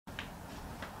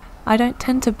I don't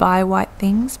tend to buy white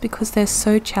things because they're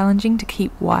so challenging to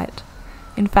keep white.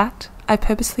 In fact, I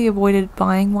purposely avoided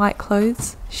buying white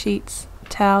clothes, sheets,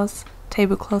 towels,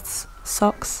 tablecloths,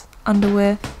 socks,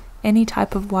 underwear, any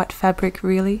type of white fabric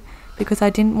really, because I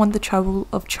didn't want the trouble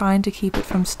of trying to keep it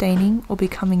from staining or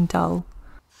becoming dull.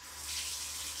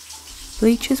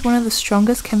 Bleach is one of the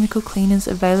strongest chemical cleaners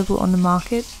available on the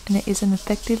market, and it is an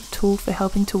effective tool for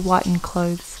helping to whiten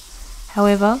clothes.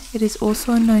 However, it is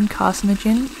also a known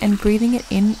carcinogen, and breathing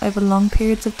it in over long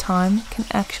periods of time can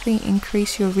actually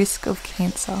increase your risk of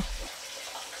cancer.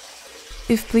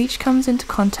 If bleach comes into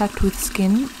contact with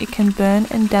skin, it can burn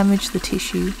and damage the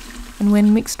tissue, and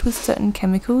when mixed with certain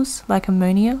chemicals, like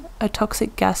ammonia, a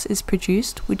toxic gas is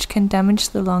produced which can damage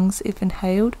the lungs if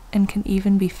inhaled and can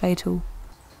even be fatal.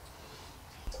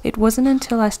 It wasn't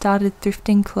until I started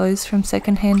thrifting clothes from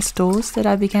second-hand stores that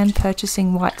I began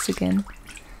purchasing whites again.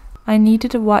 I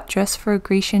needed a white dress for a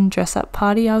Grecian dress-up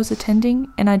party I was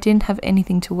attending, and I didn't have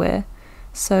anything to wear,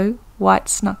 so white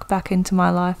snuck back into my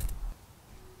life.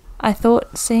 I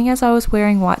thought, seeing as I was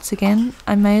wearing whites again,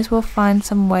 I may as well find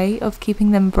some way of keeping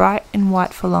them bright and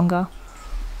white for longer.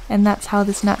 And that's how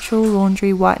this natural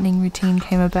laundry whitening routine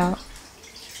came about.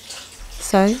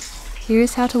 So, here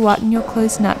is how to whiten your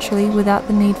clothes naturally without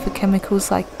the need for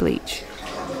chemicals like bleach.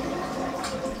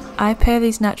 I pair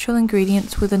these natural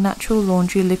ingredients with a natural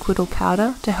laundry liquid or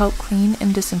powder to help clean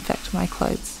and disinfect my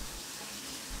clothes.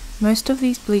 Most of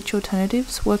these bleach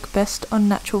alternatives work best on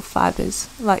natural fibres,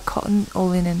 like cotton or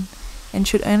linen, and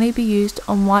should only be used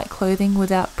on white clothing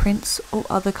without prints or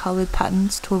other coloured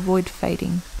patterns to avoid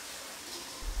fading.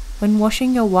 When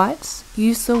washing your whites,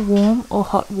 use the warm or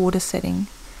hot water setting.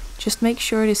 Just make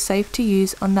sure it is safe to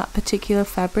use on that particular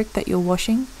fabric that you're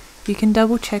washing. You can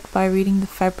double check by reading the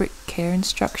fabric care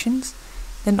instructions,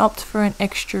 then opt for an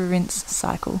extra rinse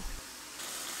cycle.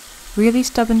 Really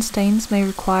stubborn stains may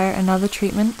require another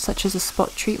treatment, such as a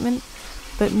spot treatment,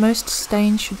 but most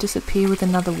stains should disappear with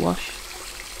another wash.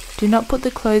 Do not put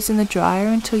the clothes in the dryer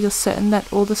until you're certain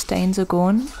that all the stains are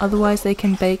gone, otherwise they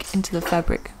can bake into the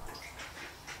fabric.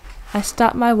 I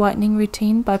start my whitening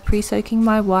routine by pre-soaking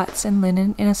my whites and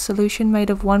linen in a solution made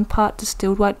of 1 part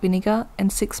distilled white vinegar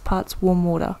and 6 parts warm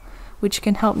water, which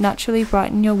can help naturally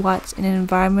brighten your whites in an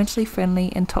environmentally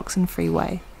friendly and toxin-free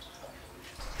way.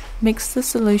 Mix the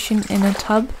solution in a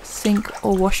tub, sink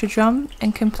or washer drum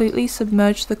and completely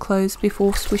submerge the clothes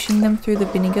before swishing them through the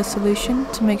vinegar solution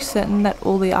to make certain that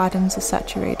all the items are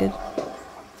saturated.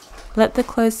 Let the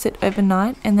clothes sit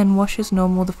overnight and then wash as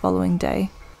normal the following day.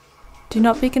 Do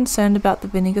not be concerned about the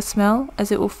vinegar smell,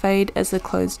 as it will fade as the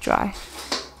clothes dry.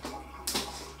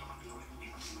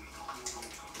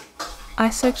 I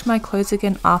soaked my clothes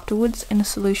again afterwards in a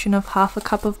solution of half a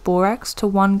cup of borax to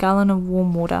 1 gallon of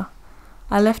warm water.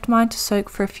 I left mine to soak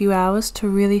for a few hours to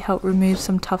really help remove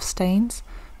some tough stains,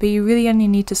 but you really only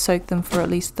need to soak them for at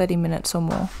least 30 minutes or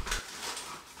more.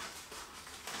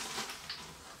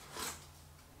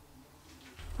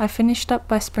 I finished up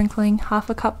by sprinkling half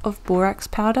a cup of borax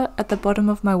powder at the bottom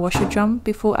of my washer drum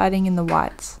before adding in the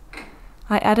whites.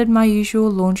 I added my usual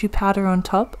laundry powder on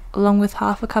top, along with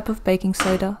half a cup of baking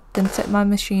soda, then set my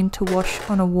machine to wash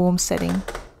on a warm setting.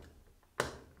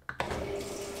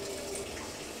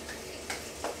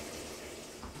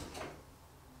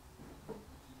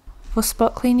 For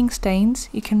spot cleaning stains,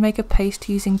 you can make a paste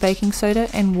using baking soda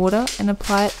and water and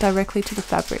apply it directly to the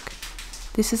fabric.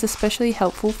 This is especially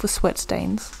helpful for sweat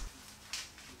stains.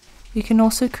 You can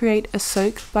also create a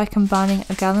soak by combining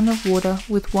a gallon of water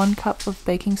with 1 cup of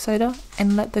baking soda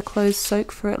and let the clothes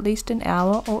soak for at least an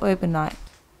hour or overnight.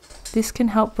 This can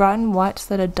help brighten whites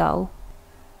that are dull.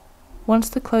 Once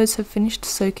the clothes have finished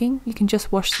soaking, you can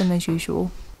just wash them as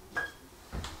usual.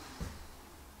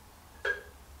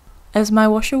 As my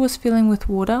washer was filling with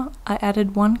water, I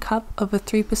added 1 cup of a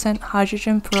 3%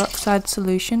 hydrogen peroxide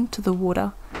solution to the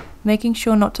water, making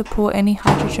sure not to pour any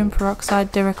hydrogen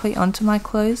peroxide directly onto my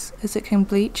clothes as it can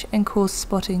bleach and cause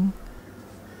spotting.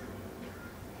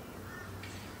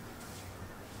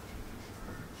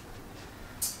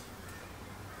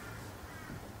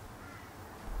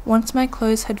 Once my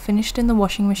clothes had finished in the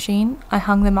washing machine, I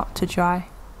hung them up to dry.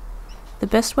 The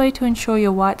best way to ensure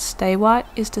your whites stay white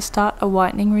is to start a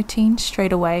whitening routine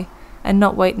straight away and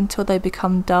not wait until they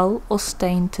become dull or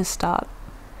stained to start.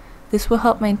 This will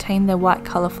help maintain their white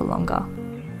colour for longer.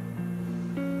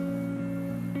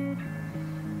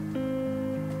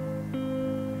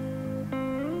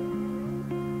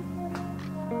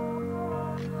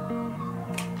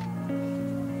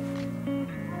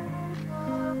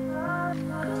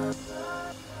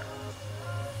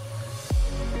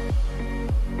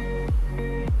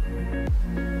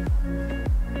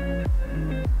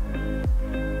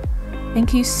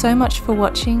 Thank you so much for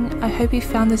watching. I hope you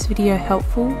found this video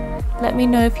helpful. Let me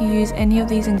know if you use any of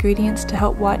these ingredients to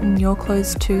help whiten your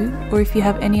clothes too, or if you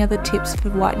have any other tips for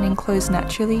whitening clothes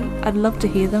naturally. I'd love to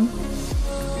hear them.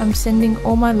 I'm sending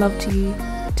all my love to you.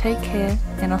 Take care,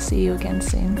 and I'll see you again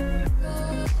soon.